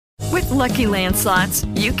Lucky Land Slots,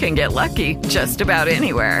 you can get lucky just about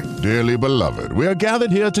anywhere. Dearly beloved, we are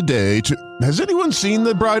gathered here today to... Has anyone seen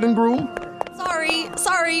the bride and groom?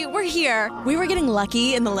 Sorry, we're here. We were getting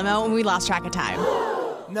lucky in the limo and we lost track of time.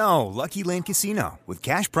 No, Lucky Land Casino, with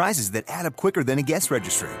cash prizes that add up quicker than a guest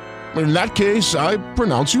registry. In that case, I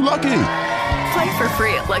pronounce you lucky. Play for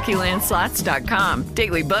free at LuckyLandSlots.com.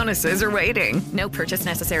 Daily bonuses are waiting. No purchase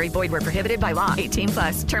necessary. Void where prohibited by law.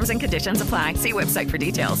 18+. Terms and conditions apply. See website for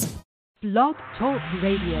details. Blog Talk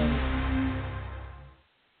Radio.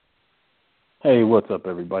 Hey, what's up,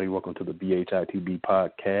 everybody? Welcome to the BHITB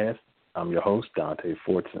podcast. I'm your host, Dante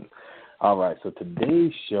Fortson. All right, so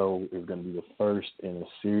today's show is going to be the first in a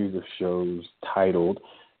series of shows titled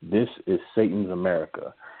This is Satan's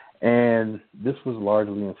America. And this was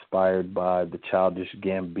largely inspired by the Childish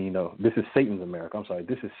Gambino. This is Satan's America.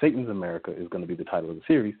 This is Satan's America is going to be the title of the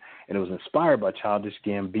series. And it was inspired by Childish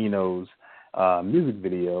Gambino's music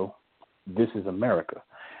video, This is America.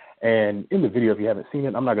 And in the video, if you haven't seen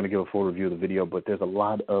it, I'm not going to give a full review of the video, but there's a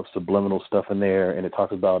lot of subliminal stuff in there, and it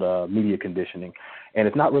talks about media conditioning. And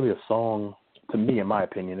it's not really a song, to me, in my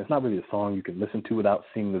opinion, it's not really a song you can listen to without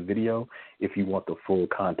seeing the video if you want the full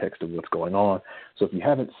context of what's going on. So if you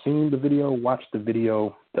haven't seen the video, watch the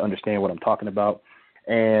video to understand what I'm talking about.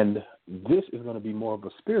 And this is going to be more of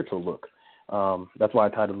a spiritual look. That's why I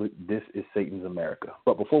titled it, This is Satan's America.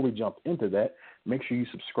 But before we jump into that, make sure you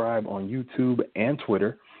subscribe on YouTube and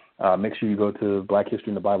Twitter. Make sure you go to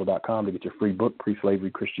blackhistoryinthebible.com to get your free book,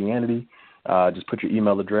 Pre-Slavery Christianity. Just put your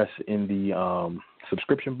email address in the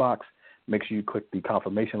subscription box. Make sure you click the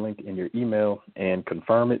confirmation link in your email and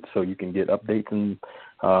confirm it so you can get updates and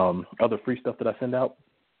other free stuff that I send out.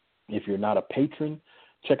 If you're not a patron,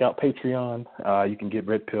 check out Patreon. You can get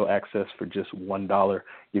Red Pill access for just $1.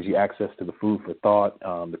 Gives you access to the Food for Thought,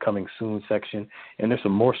 the Coming Soon section. And there's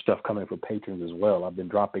some more stuff coming for patrons as well. I've been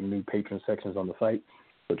dropping new patron sections on the site.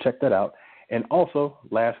 So check that out. And also,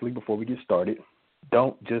 lastly, before we get started,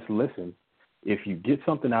 don't just listen. If you get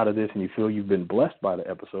something out of this and you feel you've been blessed by the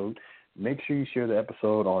episode, make sure you share the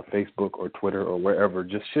episode on Facebook or Twitter or wherever.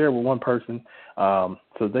 Just share it with one person so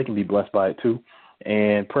they can be blessed by it too.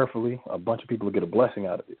 And prayerfully, a bunch of people will get a blessing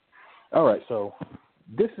out of it. All right, so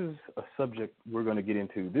this is a subject we're going to get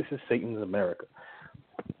into. This is Satan's America.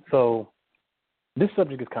 So this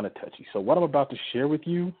subject is kind of touchy. So what I'm about to share with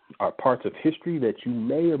you are parts of history that you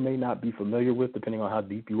may or may not be familiar with, depending on how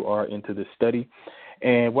deep you are into this study.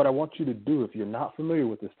 And what I want you to do, if you're not familiar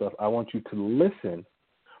with this stuff, I want you to listen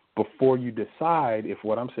before you decide if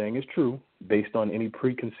what I'm saying is true based on any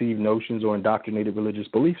preconceived notions or indoctrinated religious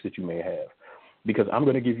beliefs that you may have. Because I'm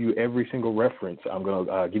going to give you every single reference. I'm going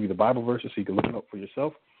to give you the Bible verses so you can look them up for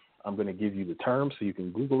yourself. I'm going to give you the terms so you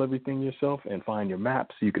can Google everything yourself and find your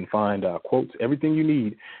maps so you can find quotes, everything you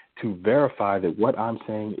need to verify that what I'm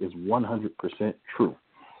saying is 100% true.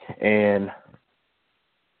 And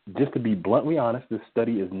just to be bluntly honest, this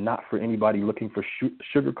study is not for anybody looking for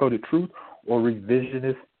sugar-coated truth or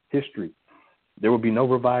revisionist history. There will be no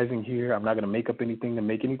revising here. I'm not going to make up anything to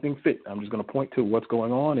make anything fit. I'm just going to point to what's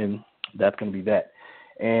going on, and that's going to be that.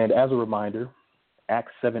 And as a reminder,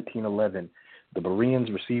 Acts 17:11, the Bereans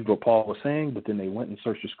received what Paul was saying, but then they went and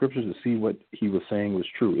searched the scriptures to see what he was saying was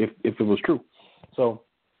true, if it was true. So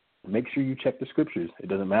make sure you check the scriptures. It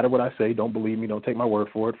doesn't matter what I say. Don't believe me. Don't take my word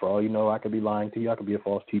for it. For all you know, I could be lying to you. I could be a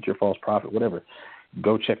false teacher, false prophet, whatever.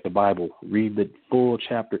 Go check the Bible. Read the full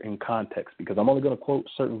chapter in context, because I'm only going to quote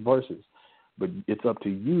certain verses, but it's up to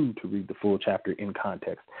you to read the full chapter in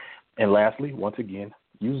context. And lastly, once again,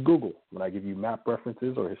 use Google. When I give you map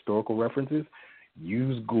references or historical references,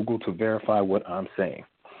 use Google to verify what I'm saying.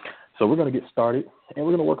 So we're going to get started, and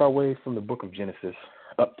we're going to work our way from the book of Genesis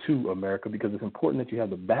up to America, because it's important that you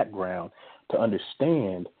have the background to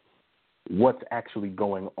understand what's actually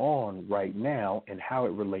going on right now and how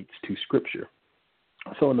it relates to Scripture.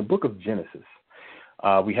 So in the book of Genesis,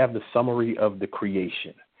 we have the summary of the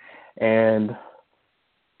creation. And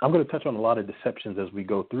I'm going to touch on a lot of deceptions as we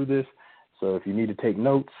go through this. So if you need to take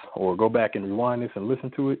notes or go back and rewind this and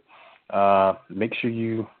listen to it, make sure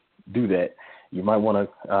you do that. You might want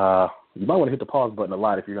to hit the pause button a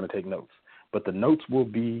lot if you're going to take notes. But the notes will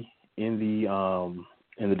be in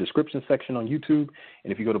the description section on YouTube.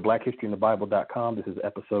 And if you go to blackhistoryinthebible.com, this is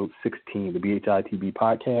episode 16, the BHITB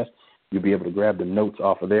podcast. You'll be able to grab the notes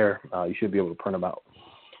off of there. You should be able to print them out.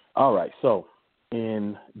 All right, so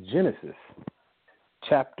in Genesis,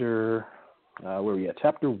 chapter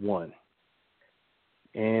 1,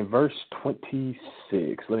 and verse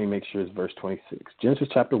 26. Let me make sure it's verse 26. Genesis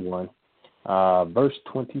chapter 1, verse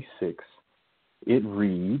 26. It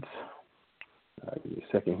reads, give me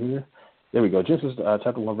a second here. There we go. Genesis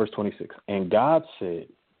chapter 1, verse 26. And God said,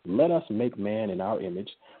 let us make man in our image,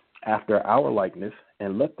 after our likeness,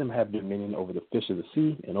 and let them have dominion over the fish of the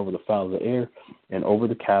sea, and over the fowls of the air, and over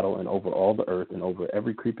the cattle, and over all the earth, and over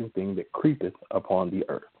every creeping thing that creepeth upon the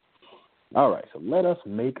earth. All right, so let us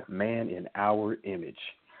make man in our image.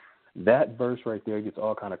 That verse right there gets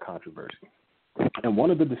all kind of controversy. And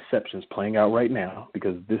one of the deceptions playing out right now,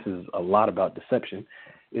 because this is a lot about deception,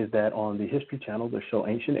 is that on the History Channel, the show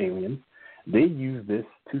Ancient Aliens, they use this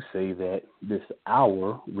to say that this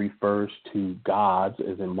hour refers to gods,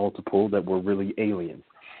 as in multiple, that were really aliens.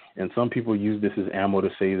 And some people use this as ammo to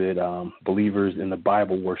say that believers in the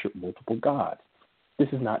Bible worship multiple gods. This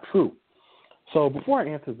is not true. So before I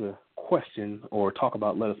answer the question or talk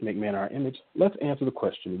about let us make man in our image, let's answer the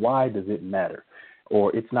question, why does it matter?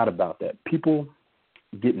 Or it's not about that. People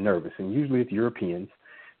get nervous, and usually it's Europeans.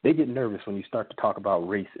 They get nervous when you start to talk about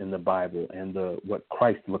race in the Bible and what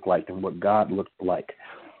Christ looked like and what God looked like.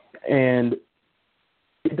 And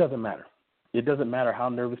it doesn't matter. It doesn't matter how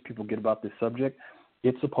nervous people get about this subject.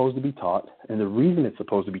 It's supposed to be taught, and the reason it's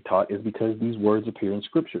supposed to be taught is because these words appear in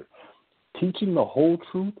Scripture. Teaching the whole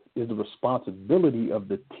truth is the responsibility of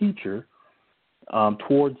the teacher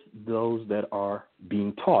towards those that are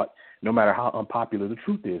being taught, no matter how unpopular the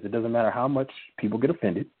truth is. It doesn't matter how much people get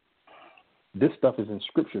offended. This stuff is in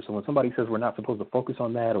Scripture. So when somebody says we're not supposed to focus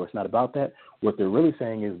on that or it's not about that, what they're really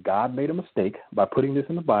saying is God made a mistake by putting this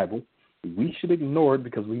in the Bible. We should ignore it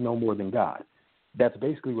because we know more than God. That's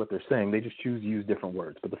basically what they're saying. They just choose to use different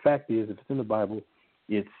words. But the fact is, if it's in the Bible,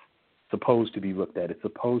 it's supposed to be looked at. It's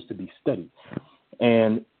supposed to be studied.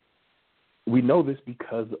 And we know this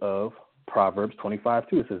because of Proverbs 25:2.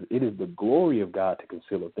 It says, it is the glory of God to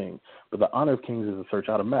conceal a thing, but the honor of kings is to search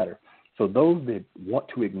out a matter. So those that want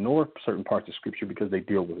to ignore certain parts of Scripture because they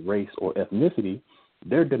deal with race or ethnicity,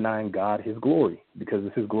 they're denying God his glory because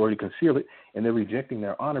it's his glory to conceal it, and they're rejecting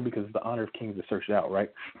their honor because it's the honor of kings to search it out,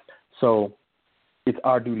 right? So it's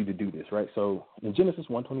our duty to do this, right? So in Genesis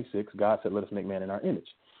 1:26, God said, let us make man in our image.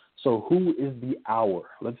 So who is the hour?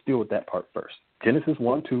 Let's deal with that part first. Genesis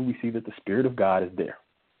 1:2, we see that the Spirit of God is there.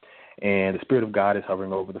 And the Spirit of God is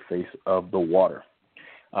hovering over the face of the water.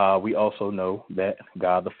 We also know that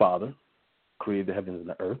God the Father created the heavens and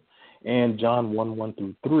the earth. And John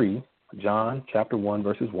 1:1-3, John chapter 1,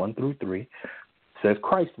 verses 1-3, says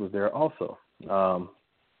Christ was there also.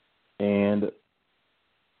 And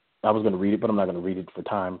I was going to read it, but I'm not going to read it for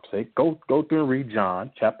time's sake. Go through and read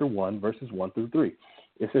John chapter 1, verses 1-3.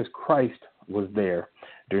 It says Christ was there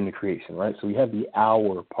during the creation, right? So we have the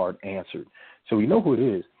hour part answered. So we know who it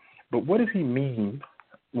is. But what does he mean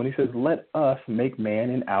when he says, let us make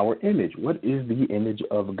man in our image? What is the image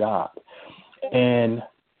of God? And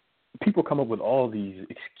people come up with all these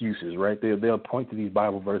excuses, right? They'll point to these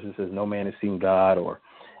Bible verses that says no man has seen God, or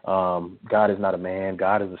God is not a man,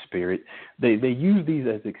 God is a spirit. They use these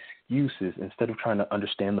as excuses instead of trying to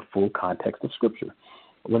understand the full context of Scripture.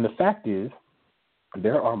 When the fact is,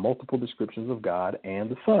 there are multiple descriptions of God and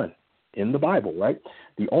the Son in the Bible, right?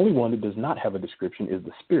 The only one that does not have a description is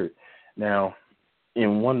the Spirit. Now,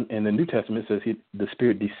 in the New Testament, it says the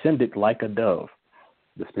Spirit descended like a dove.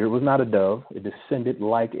 The Spirit was not a dove. It descended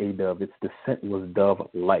like a dove. Its descent was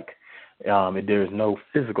dove-like. There is no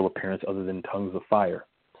physical appearance other than tongues of fire.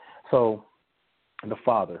 So the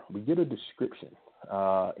Father, we get a description.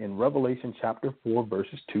 In Revelation chapter 4,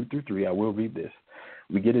 verses 2-3, I will read this.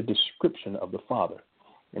 We get a description of the Father.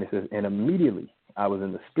 And it says, and immediately I was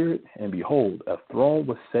in the Spirit, and behold, a throne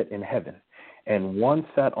was set in heaven, and one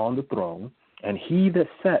sat on the throne, and he that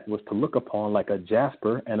sat was to look upon like a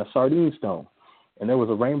jasper and a sardine stone. And there was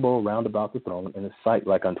a rainbow round about the throne, and his sight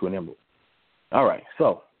like unto an emerald. All right,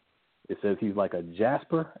 so it says he's like a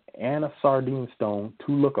jasper and a sardine stone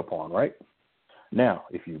to look upon, right? Now,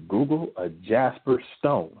 if you Google a jasper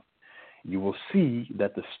stone, you will see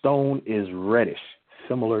that the stone is reddish,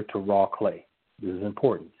 similar to raw clay. This is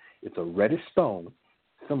important. It's a reddish stone,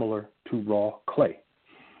 similar to raw clay.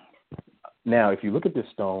 Now, if you look at this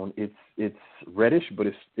stone, it's reddish, but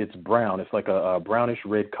it's brown. It's like a brownish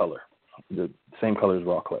red color, the same color as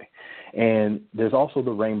raw clay. And there's also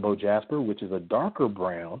the rainbow jasper, which is a darker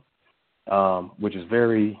brown, which is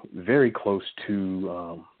very, very close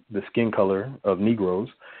to the skin color of Negroes.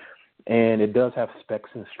 And it does have specks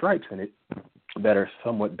and stripes in it that are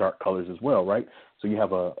somewhat dark colors as well, right? So you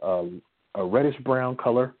have a reddish brown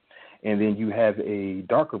color, and then you have a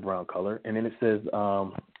darker brown color, and then it says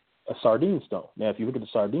a sardine stone. Now, if you look at the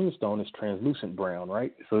sardine stone, it's translucent brown,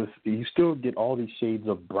 right? So you still get all these shades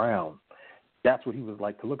of brown. That's what he was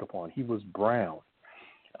like to look upon. He was brown.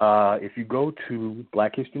 If you go to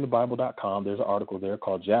blackhistoryinthebible.com, there's an article there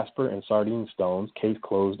called Jasper and Sardine Stones, Case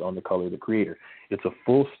Closed on the Color of the Creator. It's a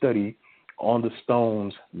full study on the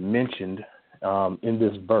stones mentioned in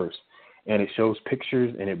this verse, and it shows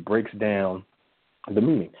pictures and it breaks down the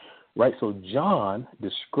meaning, right? So John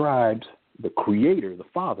describes the Creator, the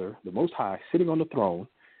Father, the Most High, sitting on the throne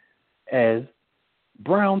as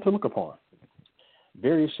brown to look upon.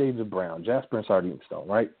 Various shades of brown, jasper and sardine stone,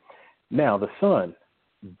 right? Now, the sun,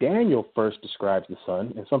 Daniel first describes the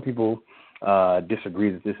sun, and some people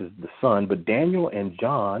disagree that this is the sun, but Daniel and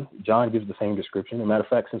John gives the same description. As a matter of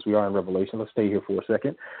fact, since we are in Revelation, let's stay here for a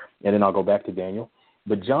second, and then I'll go back to Daniel.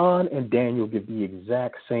 But John and Daniel give the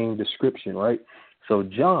exact same description, right? So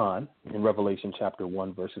John, in Revelation chapter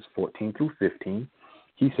 1, verses 14 through 15,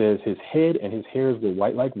 he says, his head and his hairs were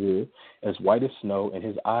white like wool, as white as snow, and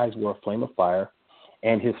his eyes were a flame of fire,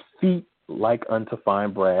 and his feet like unto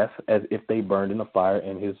fine brass, as if they burned in a fire,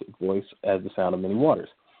 and his voice as the sound of many waters.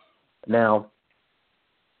 Now,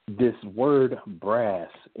 this word brass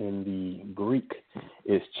in the Greek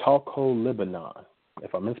is chalkolibanon.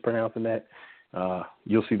 If I'm mispronouncing that,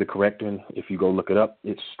 you'll see the correct one if you go look it up.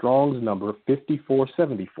 It's Strong's number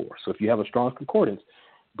 5474. So if you have a Strong's concordance,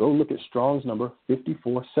 go look at Strong's number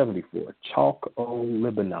 5474,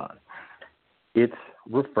 chalkolibanon. It's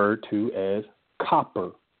referred to as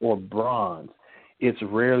copper or bronze. It's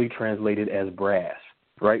rarely translated as brass,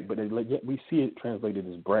 right? But yet we see it translated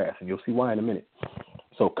as brass, and you'll see why in a minute.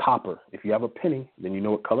 So copper, if you have a penny, then you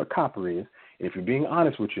know what color copper is. And if you're being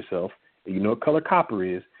honest with yourself, and you know what color copper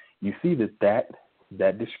is, you see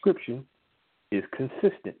that description is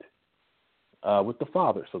consistent with the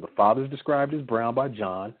Father. So the Father is described as brown by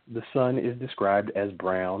John. The Son is described as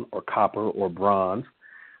brown or copper or bronze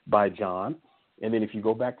by John. And then if you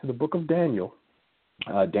go back to the book of Daniel,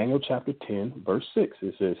 Daniel chapter 10, verse 6,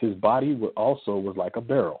 it says, his body also was like a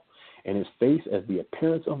beryl, and his face as the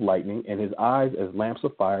appearance of lightning, and his eyes as lamps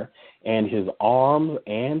of fire, and his arms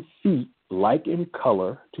and feet like in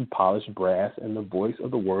color to polished brass, and the voice of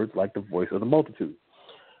the words like the voice of the multitude.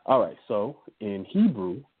 All right, so in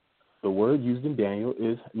Hebrew, the word used in Daniel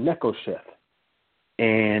is nekosheth,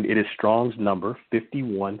 and it is Strong's number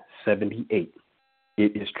 5178.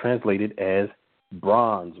 It is translated as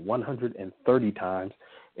bronze 130 times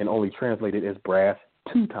and only translated as brass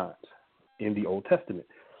 2 times in the Old Testament.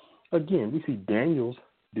 Again, we see Daniel's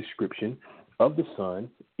description of the Son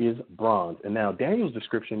is bronze. And now Daniel's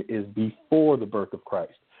description is before the birth of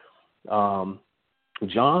Christ.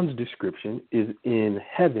 John's description is in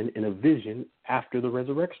heaven in a vision after the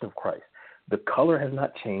resurrection of Christ. The color has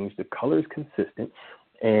not changed. The color is consistent.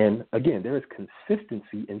 And again, there is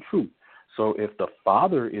consistency in truth. So if the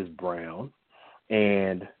Father is brown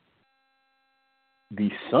and the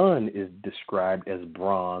Son is described as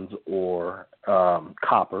bronze or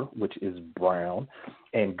copper, which is brown,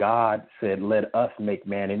 and God said, let us make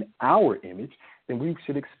man in our image, then we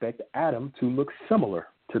should expect Adam to look similar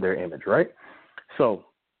to their image, right? So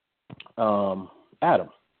Adam,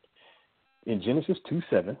 in Genesis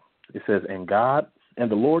 2:7, it says,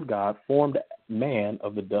 and the Lord God formed man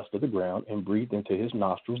of the dust of the ground and breathed into his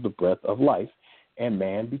nostrils the breath of life, and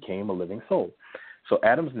man became a living soul. So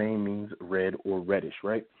Adam's name means red or reddish,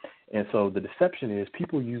 right? And so the deception is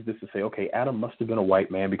people use this to say, okay, Adam must have been a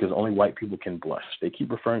white man because only white people can blush. They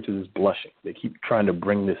keep referring to this blushing. They keep trying to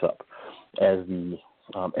bring this up as the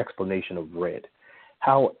explanation of red.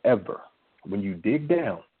 However, when you dig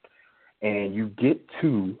down and you get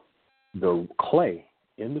to the clay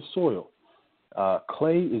in the soil,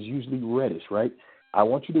 clay is usually reddish, right? I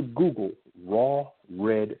want you to Google raw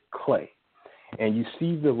red clay. And you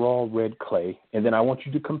see the raw red clay, and then I want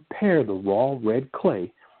you to compare the raw red clay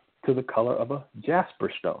to the color of a jasper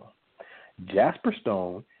stone. Jasper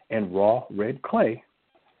stone and raw red clay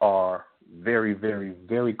are very, very,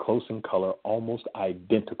 very close in color, almost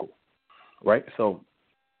identical, right? So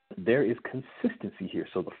there is consistency here.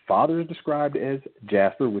 So the Father is described as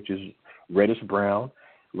jasper, which is reddish brown,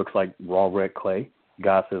 looks like raw red clay.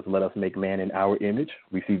 God says, let us make man in our image.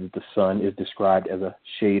 We see that the Son is described as a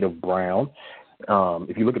shade of brown.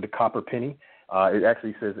 If you look at the copper penny, it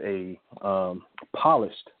actually says a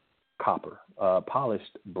polished copper,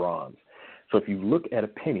 polished bronze. So if you look at a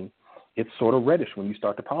penny, it's sort of reddish when you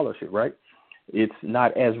start to polish it, right? It's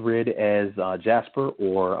not as red as jasper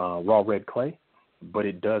or raw red clay, but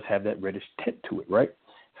it does have that reddish tint to it, right?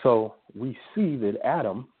 So we see that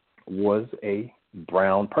Adam was a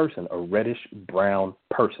brown person, a reddish brown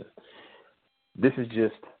person. This is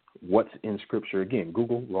just what's in Scripture. Again,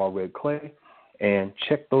 Google raw red clay and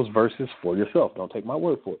check those verses for yourself. Don't take my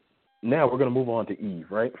word for it. Now we're going to move on to Eve,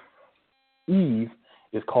 right? Eve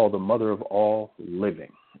is called the mother of all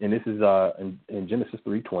living. and this is in Genesis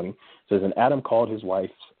 3:20. It says, and Adam called his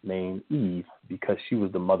wife's name Eve because she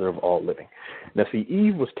was the mother of all living. Now, see,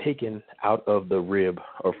 Eve was taken out of the rib,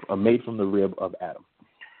 or made from the rib of Adam.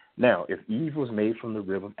 Now, if Eve was made from the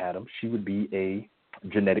rib of Adam, she would be a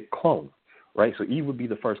genetic clone, right? So Eve would be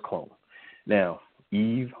the first clone. Now,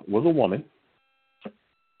 Eve was a woman,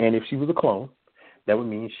 and if she was a clone, that would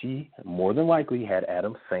mean she more than likely had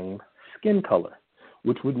Adam's same skin color,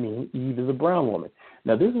 which would mean Eve is a brown woman.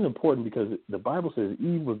 Now, this is important because the Bible says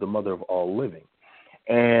Eve was the mother of all living.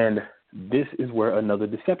 And this is where another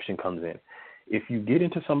deception comes in. If you get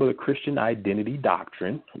into some of the Christian identity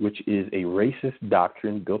doctrine, which is a racist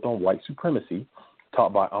doctrine built on white supremacy,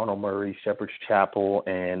 taught by Arnold Murray, Shepherd's Chapel,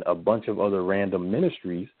 and a bunch of other random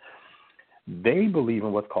ministries, they believe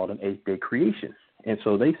in what's called an eighth-day creation. And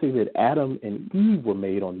so they say that Adam and Eve were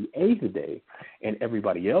made on the eighth day, and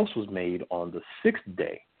everybody else was made on the sixth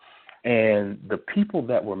day. And the people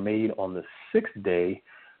that were made on the sixth day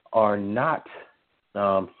are not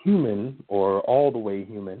human or all the way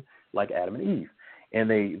human like Adam and Eve. And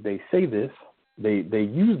they say this, they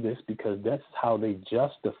use this because that's how they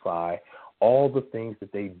justify all the things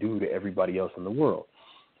that they do to everybody else in the world.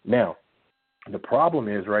 Now, the problem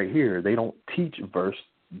is right here, they don't teach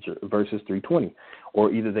verses 3:20,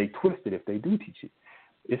 or either they twist it if they do teach it.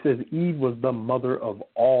 It says Eve was the mother of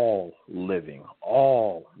all living,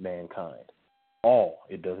 all mankind, all.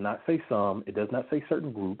 It does not say some. It does not say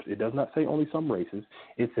certain groups. It does not say only some races.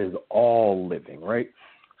 It says all living, right?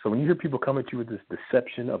 So when you hear people coming to you with this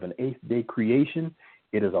deception of an eighth-day creation,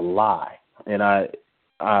 it is a lie. And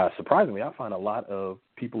surprisingly, I find a lot of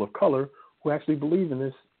people of color who actually believe in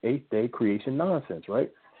this eighth-day creation nonsense,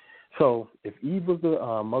 right? So if Eve was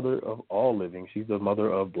the mother of all living, she's the mother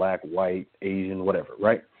of black, white, Asian, whatever,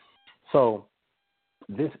 right? So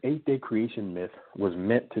this eighth-day creation myth was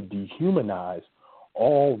meant to dehumanize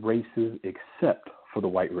all races except for the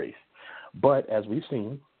white race. But as we've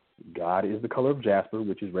seen, God is the color of jasper,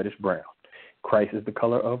 which is reddish brown. Christ is the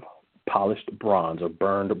color of polished bronze or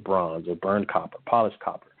burned copper, polished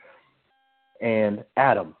copper. And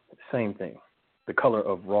Adam, same thing, the color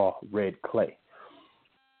of raw red clay.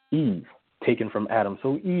 Eve, taken from Adam.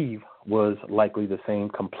 So Eve was likely the same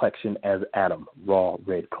complexion as Adam, raw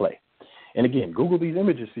red clay. And again, Google these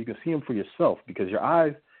images so you can see them for yourself, because your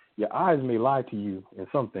eyes may lie to you in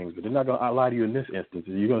some things, but they're not going to lie to you in this instance.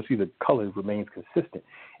 You're going to see the color remains consistent,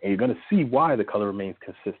 and you're going to see why the color remains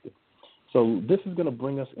consistent. So this is going to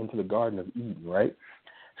bring us into the Garden of Eden, right?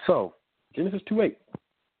 So Genesis 2:8,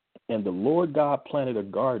 and the Lord God planted a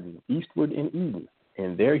garden eastward in Eden,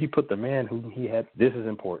 and there he put the man whom he had. This is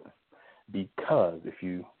important, because if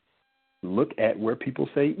you look at where people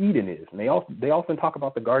say Eden is, and they often talk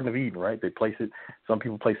about the Garden of Eden, right? They place it. Some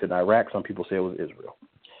people place it in Iraq. Some people say it was Israel.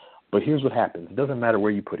 But here's what happens. It doesn't matter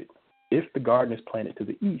where you put it. If the garden is planted to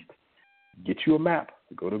the east, get you a map.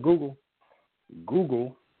 Go to Google.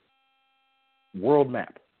 Google world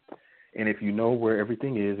map. And if you know where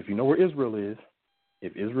everything is, if you know where Israel is,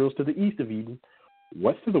 if Israel's to the east of Eden,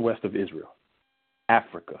 what's to the west of Israel?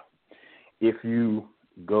 Africa. If you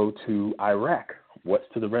go to Iraq, what's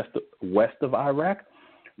to the west of Iraq?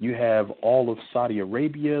 You have all of Saudi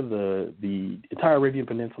Arabia, the entire Arabian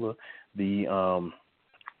Peninsula, the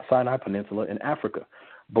Sinai Peninsula in Africa.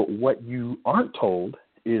 But what you aren't told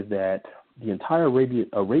is that the entire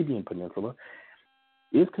Arabian Peninsula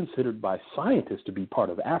is considered by scientists to be part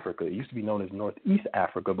of Africa. It used to be known as Northeast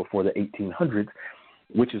Africa before the 1800s,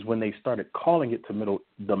 which is when they started calling it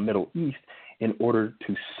the Middle East in order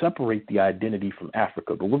to separate the identity from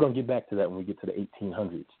Africa. But we're going to get back to that when we get to the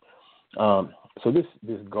 1800s. So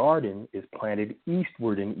this garden is planted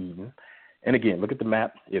eastward in Eden. And again, look at the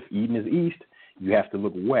map. If Eden is east, you have to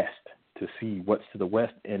look west to see what's to the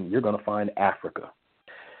west, and you're going to find Africa.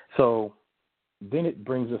 So then it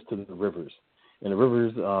brings us to the rivers. And the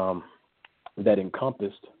rivers that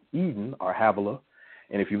encompassed Eden are Havilah.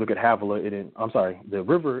 And if you look at Havilah, the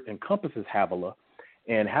river encompasses Havilah,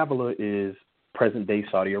 and Havilah is present-day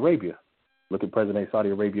Saudi Arabia. Look at present-day Saudi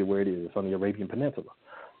Arabia where it is. It's on the Arabian Peninsula.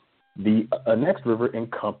 The next river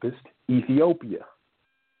encompassed Ethiopia.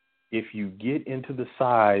 If you get into the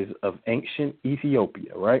size of ancient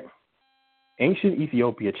Ethiopia, right? Ancient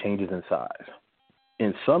Ethiopia changes in size.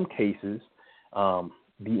 In some cases,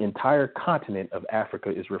 the entire continent of Africa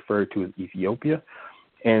is referred to as Ethiopia.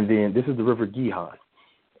 And then this is the river Gihon.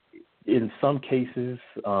 In some cases,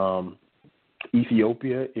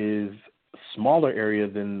 Ethiopia is a smaller area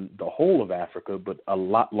than the whole of Africa, but a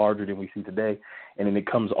lot larger than we see today. And then it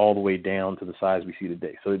comes all the way down to the size we see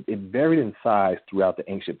today. So it varied in size throughout the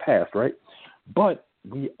ancient past, right? But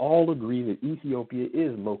we all agree that Ethiopia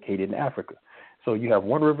is located in Africa. So you have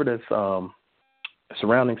one river that's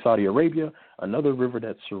surrounding Saudi Arabia, another river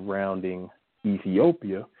that's surrounding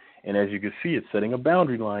Ethiopia, and as you can see, it's setting a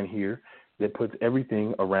boundary line here that puts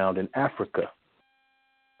everything around in Africa.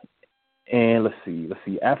 And let's see,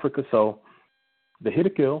 Africa. So the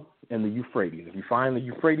Hittite and the Euphrates. If you find the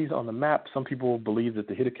Euphrates on the map, some people believe that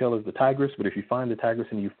the Hittite is the Tigris, but if you find the Tigris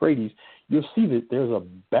and the Euphrates, you'll see that there's a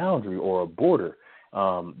boundary or a border.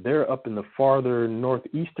 They're up in the farther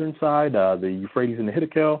northeastern side, the Euphrates and the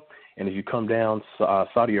Hittite, and as you come down,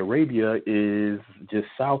 Saudi Arabia is just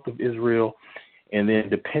south of Israel, and then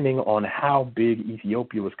depending on how big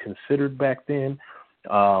Ethiopia was considered back then,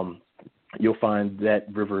 you'll find that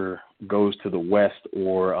river goes to the west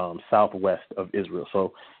or southwest of Israel.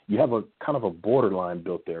 So you have a kind of a borderline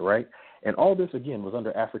built there, right? And all this, again, was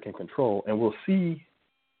under African control, and we'll see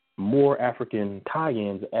more African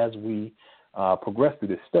tie-ins as we progress through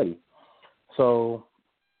this study. So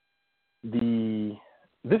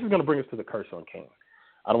this is going to bring us to the curse on Cain.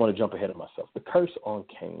 I don't want to jump ahead of myself. The curse on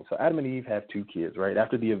Cain. So Adam and Eve have 2 kids, right?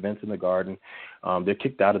 After the events in the garden, they're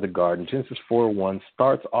kicked out of the garden. Genesis 4:1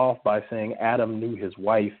 starts off by saying Adam knew his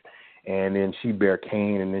wife, and then she bare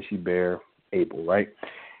Cain, and then she bare Abel, right?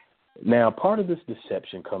 Now, part of this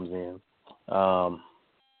deception comes in,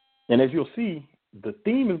 and as you'll see, the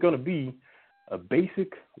theme is going to be a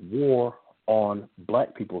basic war on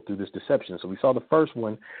black people through this deception. So we saw the first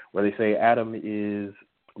one where they say Adam is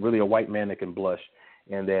really a white man that can blush,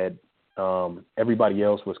 and that everybody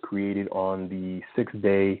else was created on the 6th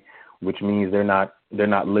day, which means they're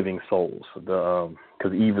not living souls.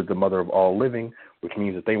 Because Eve is the mother of all living, which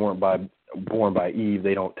means that they weren't born by Eve.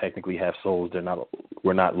 They don't technically have souls.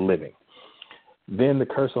 We're not living. Then the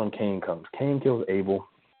curse on Cain comes. Cain kills Abel,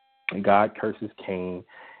 and God curses Cain,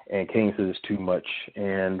 and Cain says it's too much,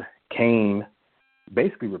 and Cain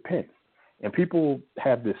basically repents. And people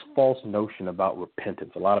have this false notion about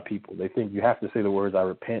repentance. A lot of people, they think you have to say the words, I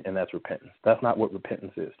repent, and that's repentance. That's not what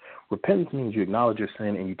repentance is. Repentance means you acknowledge your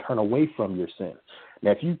sin and you turn away from your sin. Now,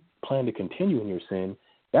 if you plan to continue in your sin,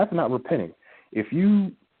 that's not repenting. If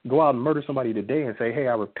you go out and murder somebody today and say, hey,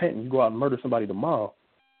 I repent, and you go out and murder somebody tomorrow,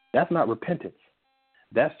 that's not repentance.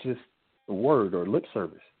 That's just a word or lip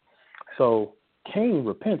service. So Cain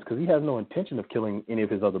repents because he has no intention of killing any of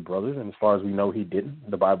his other brothers, and as far as we know, he didn't.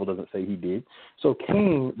 The Bible doesn't say he did. So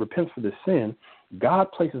Cain repents for this sin.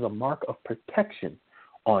 God places a mark of protection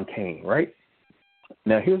on Cain, right?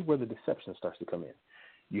 Now, here's where the deception starts to come in.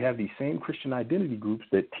 You have these same Christian identity groups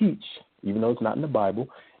that teach, even though it's not in the Bible,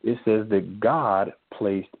 it says that God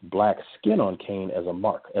placed black skin on Cain as a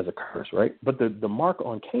mark, as a curse, right? But the mark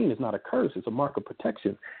on Cain is not a curse. It's a mark of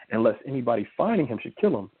protection, unless anybody finding him should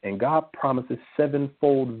kill him. And God promises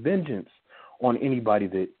 7-fold vengeance on anybody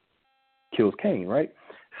that kills Cain, right?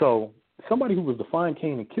 So somebody who was to find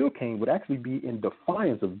Cain and kill Cain would actually be in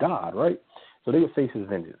defiance of God, right? So they would face his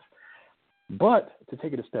vengeance. But to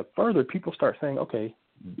take it a step further, people start saying, okay,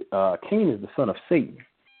 Cain is the son of Satan.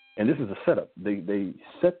 And this is a setup. They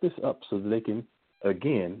set this up so that they can,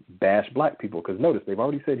 again, bash black people. Because notice, they've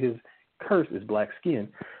already said his curse is black skin.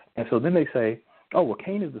 And so then they say, oh, well,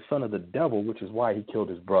 Cain is the son of the devil, which is why he killed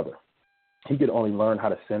his brother. He could only learn how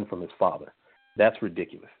to sin from his father. That's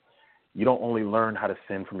ridiculous. You don't only learn how to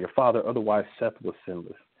sin from your father. Otherwise, Seth was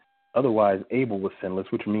sinless. Otherwise, Abel was sinless,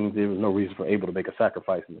 which means there was no reason for Abel to make a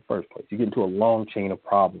sacrifice in the first place. You get into a long chain of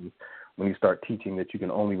problems when you start teaching that you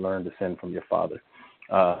can only learn to sin from your father.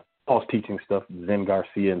 False teaching stuff, Zen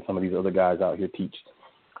Garcia and some of these other guys out here teach.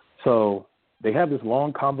 So they have this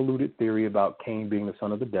long, convoluted theory about Cain being the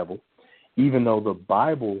son of the devil, even though the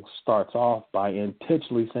Bible starts off by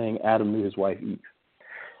intentionally saying Adam knew his wife Eve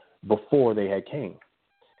before they had Cain.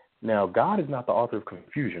 Now, God is not the author of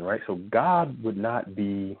confusion, right? So God would not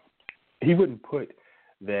be, he wouldn't put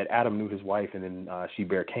that Adam knew his wife and then she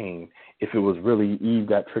bare Cain if it was really Eve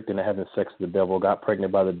got tricked into having sex with the devil, got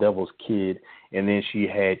pregnant by the devil's kid, and then she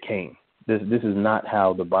had Cain. This is not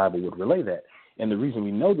how the Bible would relay that. And the reason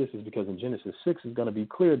we know this is because in Genesis 6 it's going to be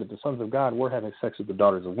clear that the sons of God were having sex with the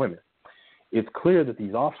daughters of women. It's clear that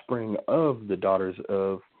these offspring of the daughters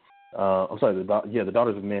of, the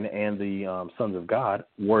daughters of men and the sons of God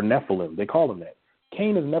were Nephilim. They call them that.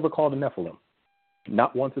 Cain is never called a Nephilim,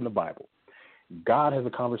 not once in the Bible. God has a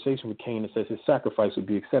conversation with Cain that says his sacrifice would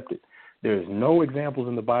be accepted. There is no examples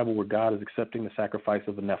in the Bible where God is accepting the sacrifice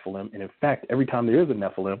of a Nephilim. And in fact, every time there is a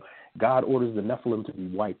Nephilim, God orders the Nephilim to be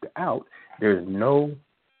wiped out. There is no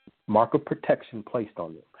mark of protection placed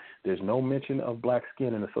on them. There's no mention of black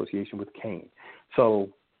skin in association with Cain. So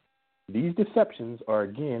these deceptions are,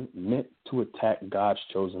 again, meant to attack God's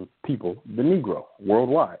chosen people, the Negro,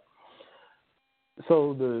 worldwide.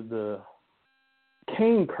 So the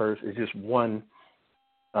Cain curse is just one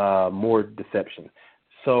more deception.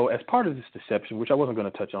 So as part of this deception, which I wasn't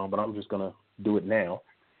going to touch on, but I'm just going to do it now,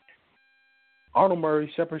 Arnold Murray,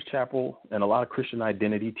 Shepherd's Chapel, and a lot of Christian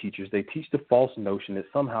identity teachers, they teach the false notion that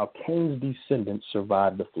somehow Cain's descendants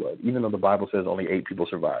survived the flood, even though the Bible says only 8 people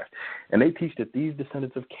survived. And they teach that these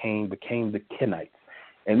descendants of Cain became the Kenites.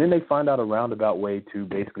 And then they find out a roundabout way to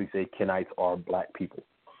basically say Kenites are black people.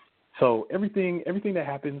 So everything that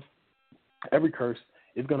happens, every curse,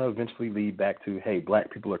 is going to eventually lead back to, hey,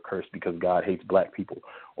 black people are cursed because God hates black people,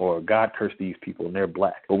 or God cursed these people and they're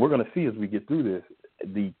black. But we're going to see as we get through this,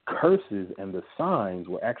 the curses and the signs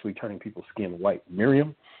were actually turning people's skin white.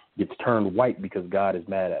 Miriam gets turned white because God is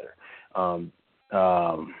mad at her.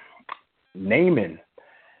 Naaman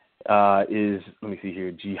is, let me see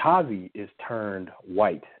here, Gehazi is turned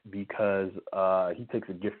white because he takes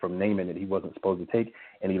a gift from Naaman that he wasn't supposed to take,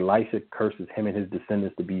 and Elisha curses him and his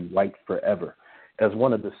descendants to be white forever. As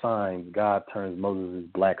one of the signs, God turns Moses'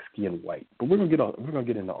 black skin white. But we're gonna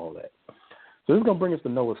get into all that. So this is gonna bring us to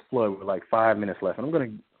Noah's flood with like 5 minutes left, and I'm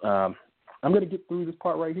gonna get through this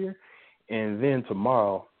part right here, and then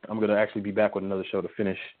tomorrow I'm gonna actually be back with another show to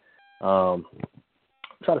finish, try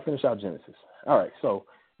to finish out Genesis. All right, so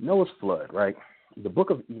Noah's flood, right? The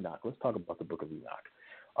book of Enoch. Let's talk about the book of Enoch.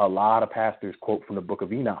 A lot of pastors quote from the book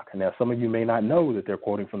of Enoch. Now, some of you may not know that they're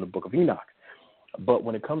quoting from the book of Enoch. But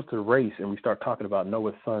when it comes to race and we start talking about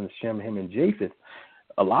Noah's sons, Shem, Ham, and Japheth,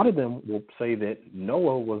 a lot of them will say that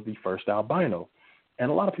Noah was the first albino.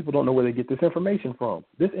 And a lot of people don't know where they get this information from.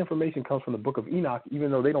 This information comes from the book of Enoch,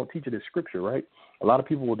 even though they don't teach it as scripture, right? A lot of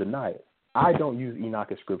people will deny it. I don't use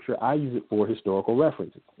Enoch as scripture. I use it for historical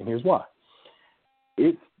references. And here's why.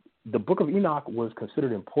 The book of Enoch was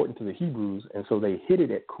considered important to the Hebrews, and so they hid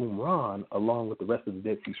it at Qumran along with the rest of the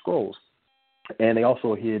Dead Sea Scrolls. And they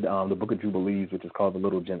also hid the book of Jubilees, which is called the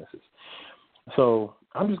Little Genesis. So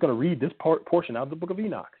I'm just going to read this portion out of the book of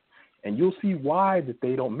Enoch, and you'll see why that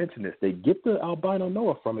they don't mention this. They get the albino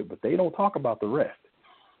Noah from it, but they don't talk about the rest.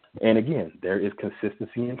 And again, there is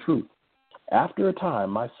consistency in truth. After a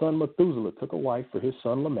time, my son Methuselah took a wife for his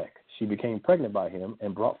son Lamech. She became pregnant by him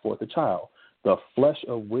and brought forth a child, the flesh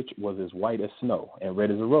of which was as white as snow and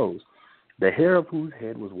red as a rose, the hair of whose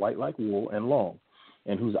head was white like wool and long,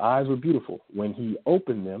 and whose eyes were beautiful. When he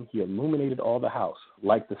opened them, he illuminated all the house,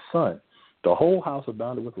 like the sun. The whole house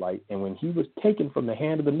abounded with light. And when he was taken from the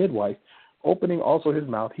hand of the midwife, opening also his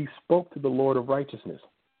mouth, he spoke to the Lord of righteousness.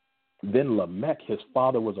 Then Lamech, his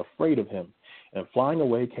father, was afraid of him, and flying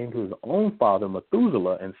away came to his own father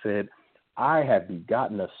Methuselah and said, I have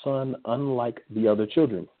begotten a son unlike the other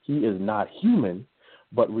children. He is not human,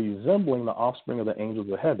 but resembling the offspring of the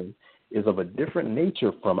angels of heaven, is of a different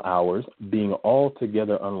nature from ours, being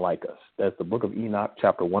altogether unlike us. That's the book of Enoch,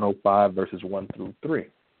 chapter 105, verses 1 through 3.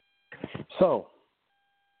 So,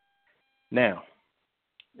 now,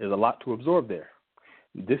 there's a lot to absorb there.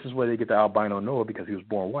 This is where they get the albino Noah, because he was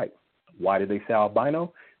born white. Why did they say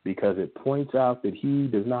albino? Because it points out that he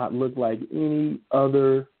does not look like any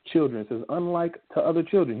other children. It says, unlike to other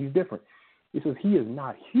children, he's different. It says he is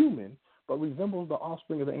not human, but resembles the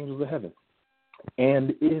offspring of the angels of heaven,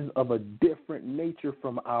 and is of a different nature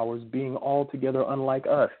from ours, being altogether unlike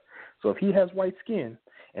us. So if he has white skin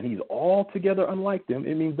and he's altogether unlike them,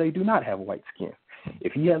 it means they do not have white skin.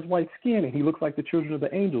 If he has white skin and he looks like the children of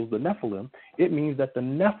the angels, the Nephilim, it means that the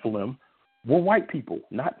Nephilim were white people,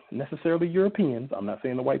 not necessarily Europeans. I'm not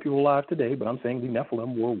saying the white people alive today, but I'm saying the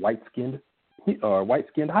Nephilim were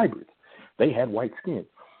white-skinned hybrids. They had white skin.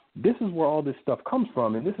 This is where all this stuff comes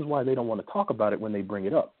from, and this is why they don't want to talk about it when they bring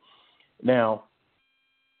it up. Now,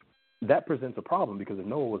 that presents a problem, because if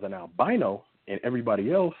Noah was an albino and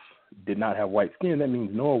everybody else did not have white skin, that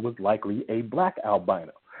means Noah was likely a black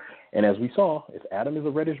albino. And as we saw, if Adam is a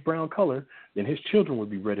reddish-brown color, then his children would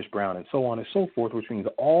be reddish-brown, and so on and so forth, which means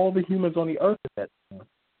all the humans on the earth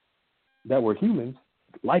that were humans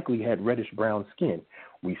likely had reddish-brown skin.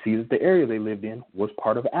 We see that the area they lived in was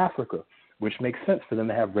part of Africa, which makes sense for them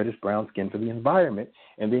to have reddish-brown skin for the environment.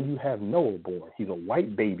 And then you have Noah born. He's a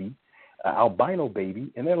white baby, an albino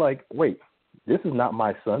baby, and they're like, wait, this is not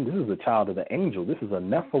my son. This is a child of the angel. This is a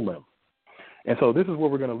Nephilim. And so this is where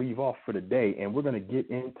we're going to leave off for today, and we're going to get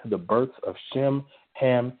into the births of Shem,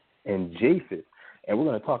 Ham, and Japheth. And we're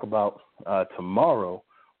going to talk about tomorrow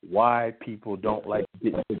why people don't like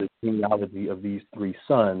to get into the genealogy of these three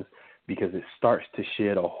sons, because it starts to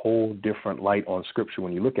shed a whole different light on Scripture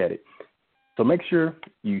when you look at it. So make sure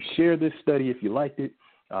you share this study if you liked it.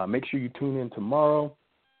 Make sure you tune in tomorrow,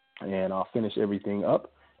 and I'll finish everything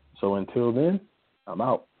up. So until then, I'm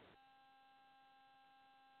out.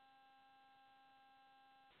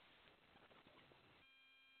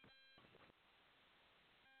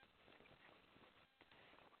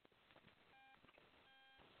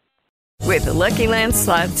 With the Lucky Land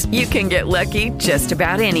Slots, you can get lucky just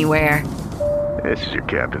about anywhere. This is your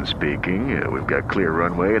captain speaking. We've got clear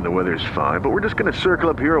runway and the weather's fine, but we're just going to circle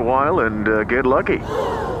up here a while and get lucky.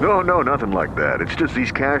 No, nothing like that. It's just these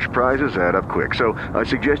cash prizes add up quick. So I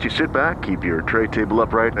suggest you sit back, keep your tray table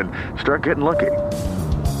upright, and start getting lucky.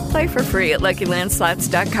 Play for free at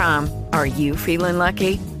LuckyLandSlots.com. Are you feeling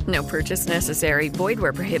lucky? No purchase necessary. Void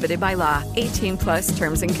where prohibited by law. 18+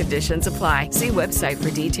 terms and conditions apply. See website for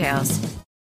details.